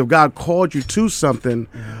 Because if God called you to something,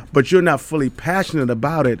 but you're not fully passionate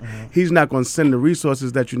about it, he's not going to send the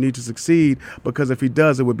resources that you need to succeed, because if he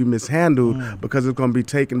does, it would be mishandled because it's going to be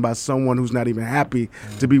taken by someone who's not even happy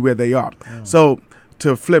to be where they are. So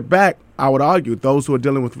to flip back, I would argue those who are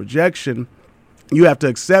dealing with rejection, you have to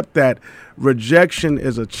accept that rejection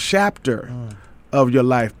is a chapter of your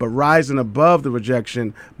life, but rising above the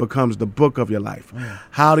rejection becomes the book of your life.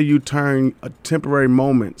 How do you turn temporary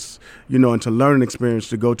moments, you know, into learning experience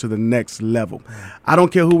to go to the next level? I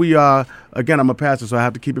don't care who we are. Again, I'm a pastor, so I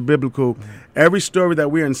have to keep it biblical. Every story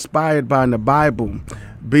that we're inspired by in the Bible,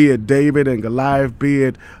 be it David and Goliath, be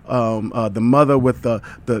it the mother with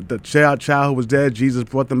the child who was dead, Jesus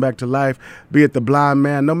brought them back to life, be it the blind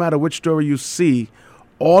man, no matter which story you see,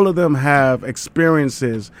 all of them have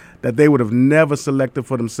experiences that they would have never selected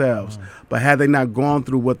for themselves. But had they not gone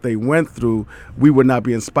through what they went through, we would not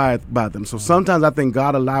be inspired by them. So sometimes I think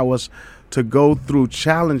God allows us to go through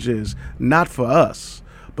challenges, not for us,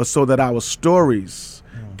 but so that our stories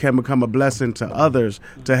can become a blessing to others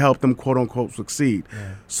to help them, quote unquote, succeed.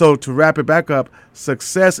 So to wrap it back up,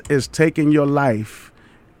 success is taking your life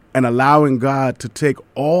and allowing God to take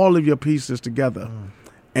all of your pieces together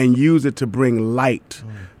and use it to bring light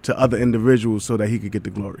to other individuals so that he could get the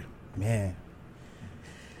glory. Man,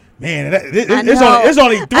 it's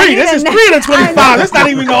only 3. This is 3 to 25. That's not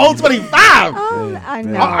even the whole 25. I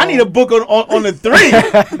know. I need a book on the 3.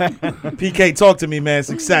 PK, talk to me, man.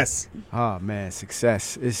 Success. Oh, man,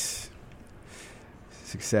 success. It's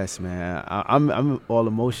success, man. I'm all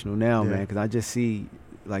emotional now, man, because I just see,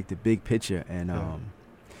 like, the big picture. And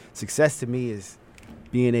success to me is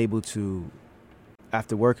being able to,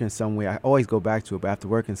 after working somewhere, I always go back to it, but after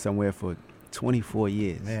working somewhere for 24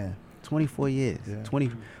 years. Man. 24 years, Yeah.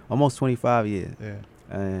 almost 25 years. Yeah.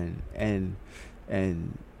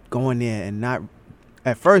 And going there and not,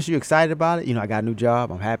 at first you're excited about it. You know, I got a new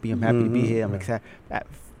job. I'm happy to be here. I'm excited. At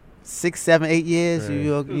 6, 7, 8 years,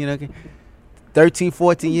 you know, 13,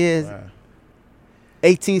 14 years,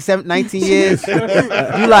 18, 17, 19 years.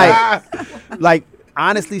 You like,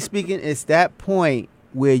 honestly speaking, it's that point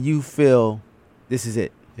where you feel this is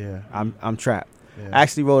it. Yeah. I'm trapped. Yeah. I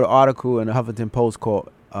actually wrote an article in the Huffington Post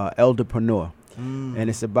called Elderpreneur. And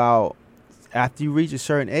it's about after you reach a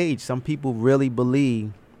certain age, some people really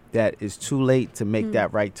believe that it's too late to make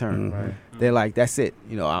that right turn. Right. They're like, that's it.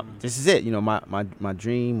 You know, this is it. You know, my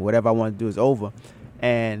dream, whatever I want to do is over.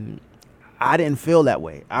 And I didn't feel that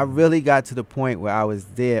way. I really got to the point where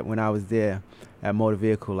when I was there at Motor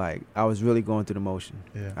Vehicle, like I was really going through the motion.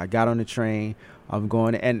 Yeah. I got on the train. I'm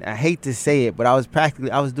going, and I hate to say it, but I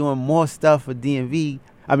was doing more stuff for DMV.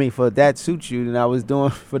 I mean, for That Suits You than I was doing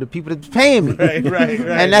for the people that's paying me. Right.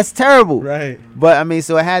 And that's terrible. Right. But I mean,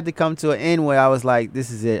 so it had to come to an end where I was like, this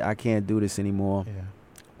is it. I can't do this anymore. Yeah.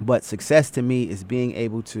 But success to me is being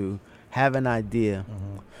able to have an idea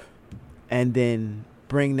and then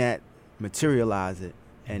bring that, materialize it,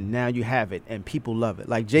 and now you have it and people love it.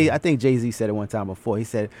 Like I think Jay-Z said it one time before. He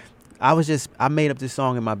said, I made up this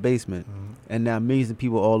song in my basement and now millions of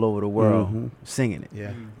people all over the world singing it.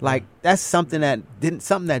 Yeah. Like that's something that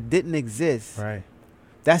didn't exist. Right.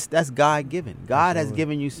 That's God given. God has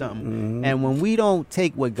given you something. And when we don't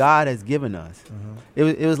take what God has given us,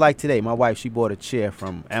 it was like today. My wife, she bought a chair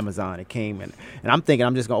from Amazon. It came in, and I'm thinking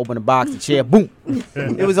I'm just gonna open the box, the chair, boom.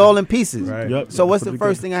 It was all in pieces. Right. Yep. So what's the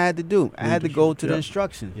first thing I had to do? I had to go to the Yep.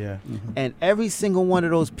 instructions. Yeah. And every single one of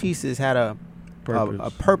those pieces had a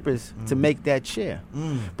purpose to make that chair.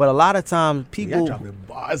 But a lot of times people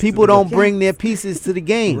don't bring their pieces to the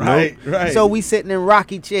game. Right. So we sitting in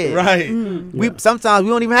rocky chairs. Right. Sometimes we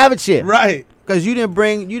don't even have a chair. Right. Because you didn't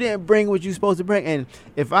bring what you're supposed to bring. And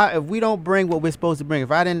if we don't bring what we're supposed to bring,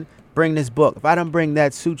 if I didn't bring this book, if I don't bring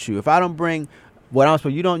That Suits You, if I don't bring what I'm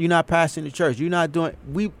supposed, you're not pastoring the church, you're not doing,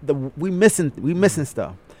 we missing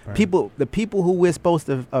stuff. Right. The people who we're supposed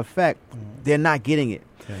to affect, they're not getting it.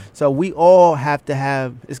 Okay. So we all have to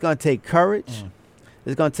have, it's going to take courage.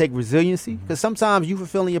 It's going to take resiliency. Because sometimes you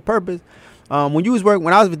fulfilling your purpose. When I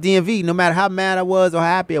was with DMV, no matter how mad I was or how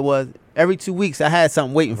happy I was, every 2 weeks I had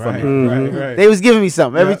something waiting for me. Right. They was giving me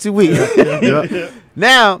something every 2 weeks.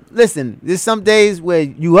 Now, listen, there's some days where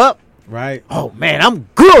you up. Right. Oh man, I'm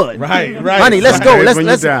good. Right. Honey, let's go. Let's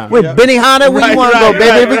with Benihana. Where you want to go,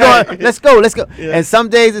 baby? We going. Let's go. Yeah. And some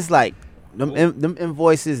days it's like them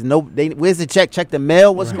invoices. Where's the check? Check the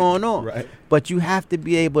mail. What's going on? Right. But you have to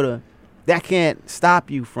be able to. That can't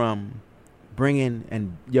stop you from bringing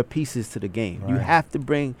and your pieces to the game. Right. You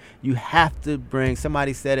have to bring.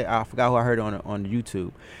 Somebody said it. I forgot who I heard it on YouTube.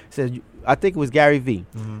 It said, I think it was Gary V.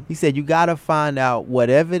 He said, you got to find out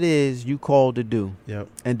whatever it is you called to do. Yep.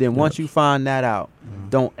 And then once you find that out,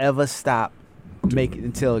 don't ever stop. Make it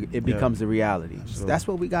until it becomes a reality. So that's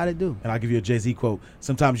what we got to do. And I'll give you a Jay-Z quote.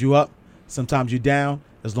 Sometimes you up, sometimes you down.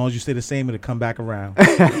 As long as you stay the same, it'll come back around.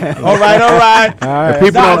 All right.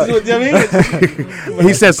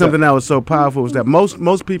 He said something that was so powerful, was that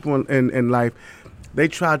most people in life, they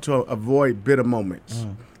try to avoid bitter moments.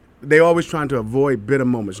 They always trying to avoid bitter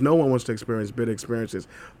moments. No one wants to experience bitter experiences.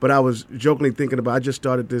 But I was jokingly thinking about, I just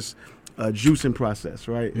started this juicing process,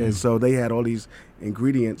 right? And so they had all these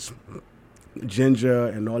ingredients, ginger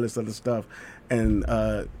and all this other stuff, and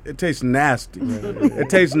it tastes nasty.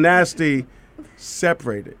 It tastes nasty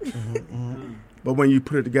separated. But when you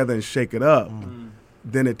put it together and shake it up,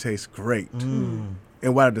 then it tastes great. And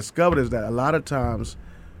what I discovered is that a lot of times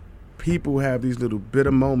people have these little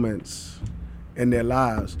bitter moments in their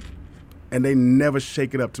lives, and they never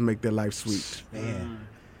shake it up to make their life sweet. Man.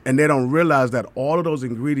 And they don't realize that all of those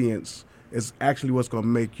ingredients is actually what's going to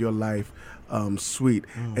make your life sweet.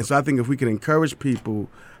 And so I think if we can encourage people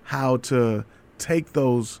how to take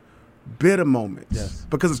those bitter moments,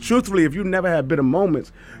 because truthfully, if you never had bitter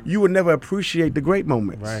moments, you would never appreciate the great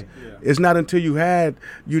moments. Right. Yeah. It's not until you had,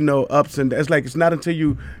 ups and downs. It's like it's not until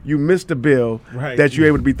you missed the bill that you're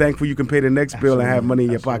able to be thankful you can pay the next bill and have money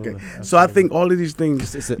in your pocket. So I think all of these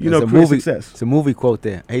things, it's a create movie, success. It's a movie quote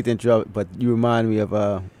there. I hate to interrupt, but you remind me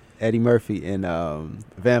of Eddie Murphy in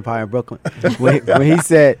Vampire in Brooklyn when he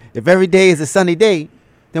said, "If every day is a sunny day,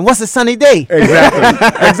 then what's a sunny day?"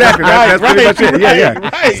 Exactly. That's pretty much it. Yeah.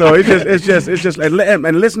 Right. So it's just,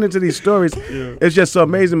 and listening to these stories, it's just so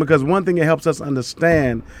amazing, because one thing it helps us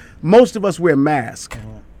understand, most of us wear masks,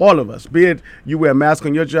 all of us. Be it you wear a mask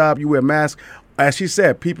on your job, you wear a mask. As she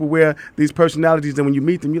said, people wear these personalities, and when you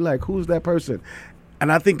meet them, you're like, who's that person?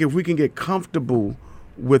 And I think if we can get comfortable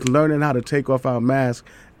with learning how to take off our mask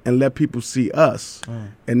and let people see us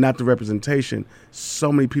and not the representation,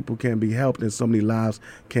 so many people can be helped and so many lives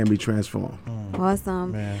can be transformed.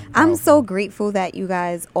 Awesome. Man, I'm so grateful that you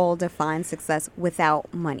guys all define success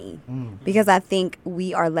without money, because I think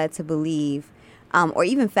we are led to believe or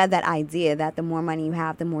even fed that idea that the more money you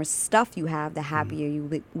have, the more stuff you have, the happier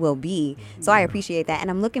you will be. So I appreciate that. And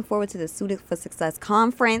I'm looking forward to the Suited for Success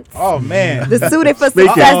conference. Oh, man. The Suited for Speak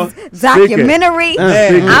it. Success documentary.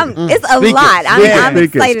 It's a lot. I'm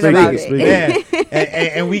excited about it.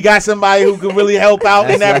 And we got somebody who can really help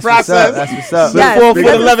out in that process. That's what's up. Yes, The 4 foot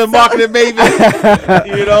that's 11 marketing baby.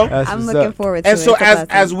 You know? I'm looking forward to And it. so It's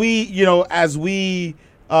a as blessing. we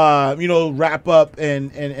wrap up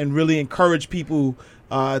and really encourage people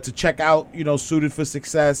to check out, Suited for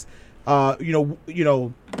Success, think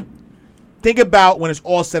about when it's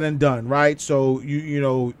all said and done, right? So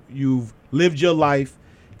you've lived your life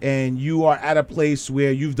and you are at a place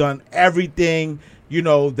where you've done everything,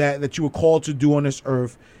 that you were called to do on this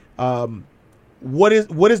earth. What is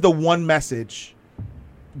the one message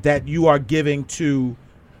that you are giving to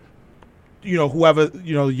whoever,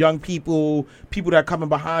 young people that are coming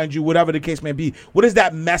behind you, whatever the case may be? What is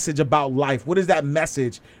that message about life? What is that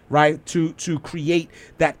message, right, to create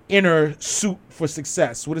that inner suit for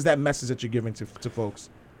success? What is that message that you're giving to folks?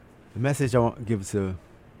 The message I want to give to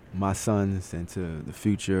my sons and to the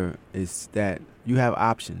future is that you have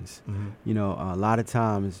options. A lot of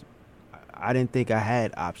times I didn't think I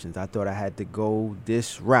had options. I thought I had to go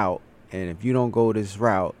this route, and if you don't go this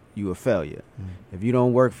route, you're a failure. If you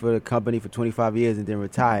don't work for the company for 25 years and then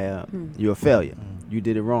retire, you're a failure. You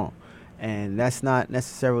did it wrong. And that's not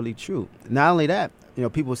necessarily true. Not only that,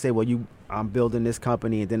 people say, well, I'm building this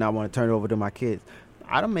company and then I want to turn it over to my kids.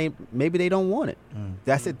 Maybe they don't want it.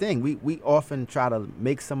 That's the thing. We often try to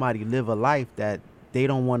make somebody live a life that they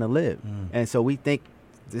don't want to live. And so we think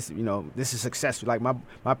this is success. Like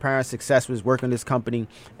my parents' success was working this company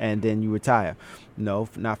and then you retire. No,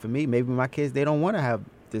 not for me. Maybe my kids, they don't want to have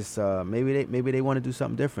this. Maybe they want to do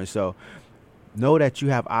something different. So know that you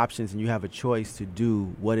have options and you have a choice to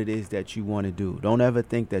do what it is that you want to do. Don't ever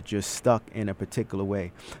think that you're stuck in a particular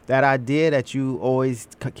way. That idea that you always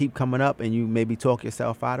keep coming up and you maybe talk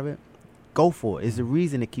yourself out of it, go for it. It's the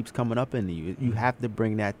reason it keeps coming up into you. You have to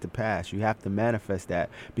bring that to pass. You have to manifest that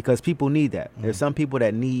because people need that. There's some people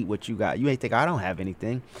that need what you got. You ain't think, I don't have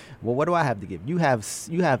anything. Well, what do I have to give? You have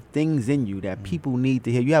things in you that people need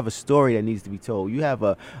to hear. You have a story that needs to be told. You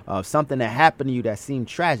have something that happened to you that seemed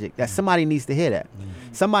tragic that somebody needs to hear that.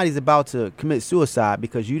 Somebody's about to commit suicide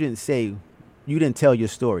because you didn't tell your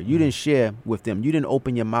story. You didn't share with them. You didn't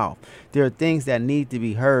open your mouth. There are things that need to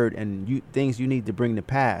be heard and things you need to bring to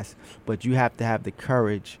pass, but you have to have the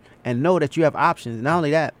courage and know that you have options. And not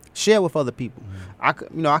only that, share with other people. I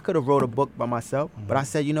could have wrote a book by myself, but I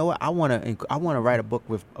said, you know what? I want to write a book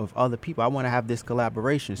of other people. I want to have this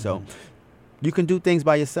collaboration. So you can do things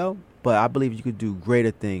by yourself, but I believe you could do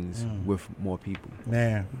greater things with more people.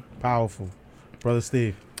 Man, powerful. Brother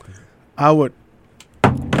Steve. I would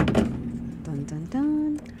Dun,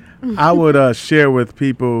 dun. I would share with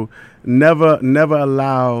people, never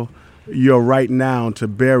allow your right now to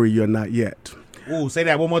bury your not yet. Ooh, say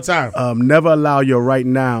that one more time. Never allow your right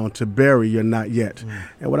now to bury your not yet.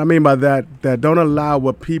 And what I mean by that don't allow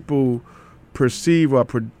what people perceive or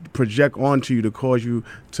project onto you to cause you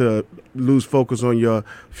to lose focus on your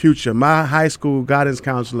future. My high school guidance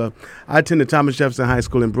counselor, I attended Thomas Jefferson High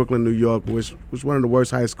School in Brooklyn, New York, which was one of the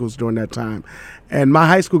worst high schools during that time. And my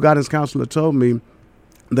high school guidance counselor told me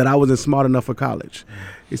that I wasn't smart enough for college.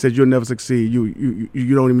 He said, you'll never succeed. You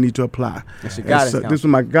don't even need to apply. That's your guidance counselor. This was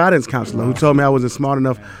my guidance counselor who told me I wasn't smart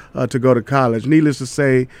enough to go to college. Needless to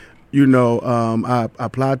say, I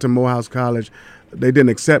applied to Morehouse College. They didn't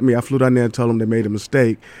accept me. I flew down there and told them they made a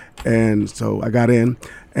mistake. And so I got in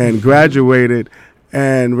and graduated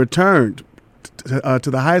and returned to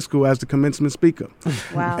the high school as the commencement speaker.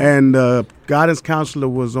 Wow. And the guidance counselor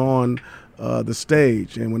was on the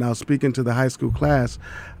stage. And when I was speaking to the high school class,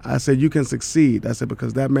 I said, you can succeed. I said,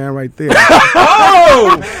 because that man right there. I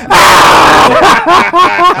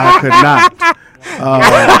could not.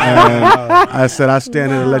 And I said, I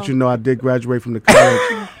stand here to let you know I did graduate from the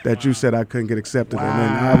college that you said I couldn't get accepted. Wow. And then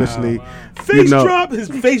obviously, His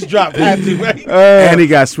face dropped. Had to, right? And he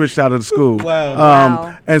got switched out of the school.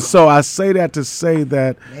 Wow. And so I say that to say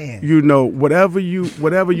that, Man. whatever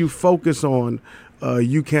you focus on,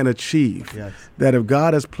 you can achieve. Yes. That if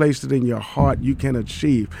God has placed it in your heart, you can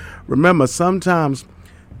achieve. Remember, sometimes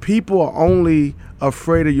people are only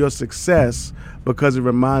afraid of your success because it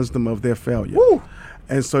reminds them of their failure. Woo.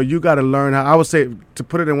 And so you got to learn how, I would say, to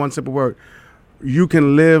put it in one simple word, you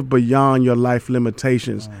can live beyond your life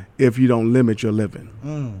limitations if you don't limit your living.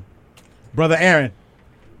 Brother Aaron.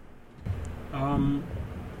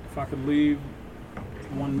 If I could leave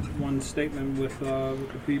one statement with the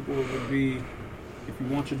people, it would be, if you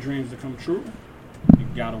want your dreams to come true, you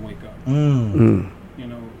gotta wake up. You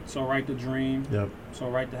know, it's all right to dream. Yep. It's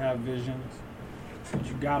all right to have visions, but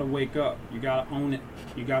you gotta wake up. You gotta own it.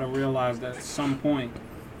 You gotta realize that at some point,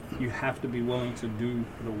 you have to be willing to do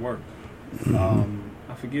the work. I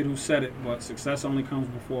forget who said it, but success only comes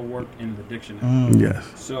before work in the dictionary. Yes.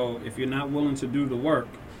 So if you're not willing to do the work,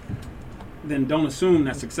 then don't assume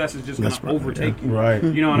that success is just going to overtake you. Right.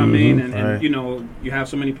 You know what I mean? And, Right. you know, you have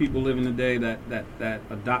so many people living today that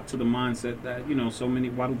adopt to the mindset that, you know,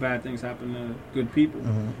 why do bad things happen to good people?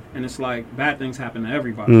 And it's like, bad things happen to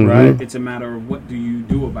everybody. Right. It's a matter of what do you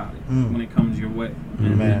do about it when it comes your way.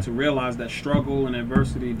 And to realize that struggle and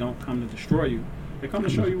adversity don't come to destroy you. They come to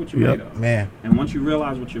show you what you're made of. Man. And once you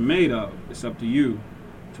realize what you're made of, it's up to you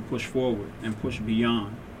to push forward and push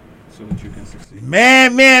beyond so that you can succeed.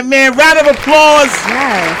 Man. Round of applause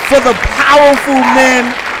for the powerful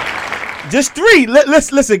men. Just three.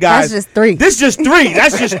 Listen, guys. That's just three. This just three.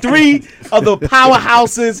 That's just three of the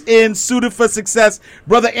powerhouses in Suited for Success.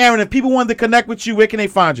 Brother Aaron, if people wanted to connect with you, where can they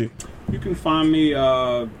find you? You can find me.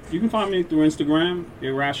 You can find me through Instagram,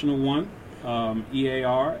 Irrational One,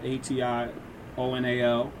 EARATIONALONE,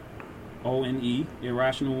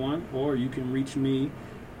 Irrational One, or you can reach me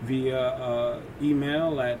via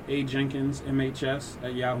email at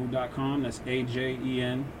ajenkinsmhs@yahoo.com. That's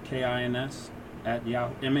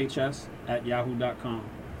AJENKINS@MHS@yahoo.com.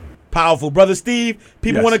 Powerful. Brother Steve,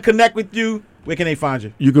 people Yes. want to connect with you. Where can they find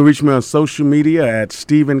you? You can reach me on social media at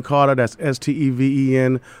Stephen Carter. That's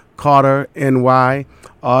STEVEN Carter NY.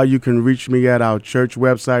 Or you can reach me at our church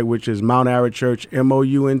website, which is Mount Arad Church,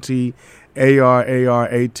 MOUNTARARAT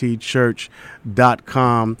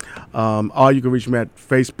Church.com. Or you can reach me at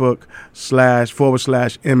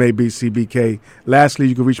Facebook//MABCBK. Lastly,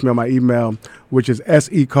 you can reach me on my email, which is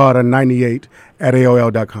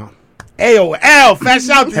secarter98@AOL.com. AOL, fast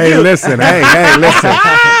shout to Hey, you. listen.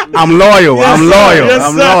 I'm loyal. Yes, I'm sir. loyal. Yes,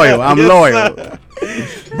 I'm sir. loyal. I'm Yes, loyal. sir.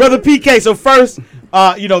 Brother PK, so first,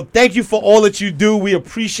 thank you for all that you do. We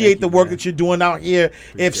appreciate the work that you're doing out here.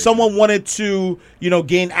 If someone wanted to,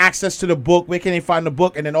 gain access to the book, where can they find the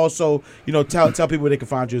book? And then also, tell people where they can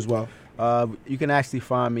find you as well. You can actually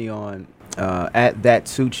find me on at That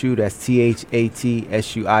Suits You. That's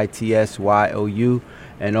THATSUITSYOU.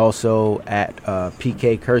 And also at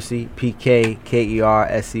PK Kersey,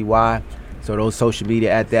 PKKERSEY. So those social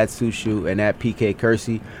media at That Suits You and at PK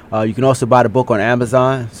Kersey. You can also buy the book on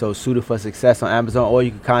Amazon, so Suited for Success on Amazon, or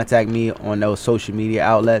you can contact me on those social media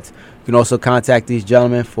outlets. You can also contact these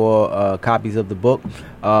gentlemen for copies of the book.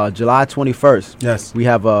 July 21st, yes, we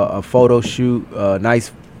have a photo shoot,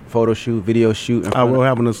 nice photo shoot, video shoot. I will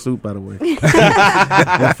have in a suit, by the way.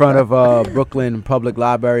 In front of Brooklyn Public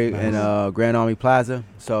Library in Grand Army Plaza.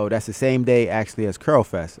 So that's the same day actually as Curl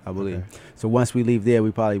Fest, I believe. Okay. So once we leave there,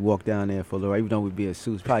 we probably walk down there for a little, even though we'd be in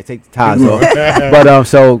suits, probably take the ties off. But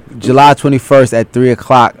so July 21st at 3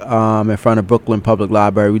 o'clock in front of Brooklyn Public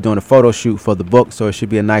Library, we're doing a photo shoot for the book, so it should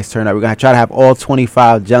be a nice turnout. We're going to try to have all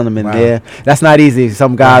 25 gentlemen there. That's not easy.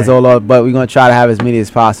 Some guys all over, but we're going to try to have as many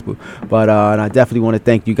as possible. But and I definitely want to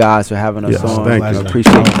thank you guys for having us on. Thank I you.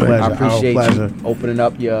 appreciate you opening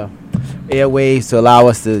up your airwaves to allow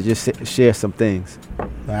us to just share some things.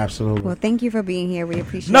 Absolutely. Well, thank you for being here. We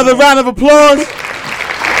appreciate Another it. round of applause. All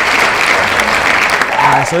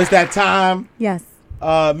right, so it's that time. Yes.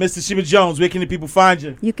 Miss Tashima Jones, where can the people find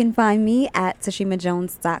you? You can find me at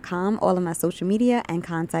tashimajones.com. All of my social media and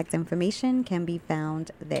contact information can be found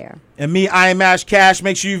there. And me, I am Ash Cash.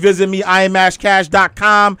 Make sure you visit me,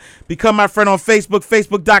 IamAshCash.com. Become my friend on Facebook,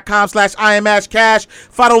 Facebook.com/IamAshCash.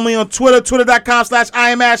 Follow me on Twitter,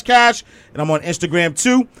 Twitter.com/IamAshCash. And I'm on Instagram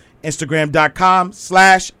too,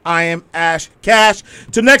 Instagram.com/IamAshCash.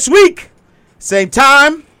 Till next week, same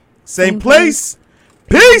time, same place.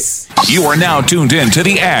 Peace. You are now tuned in to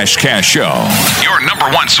the Ash Cash Show, your number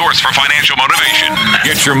one source for financial motivation.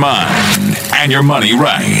 Get your mind and your money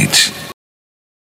right.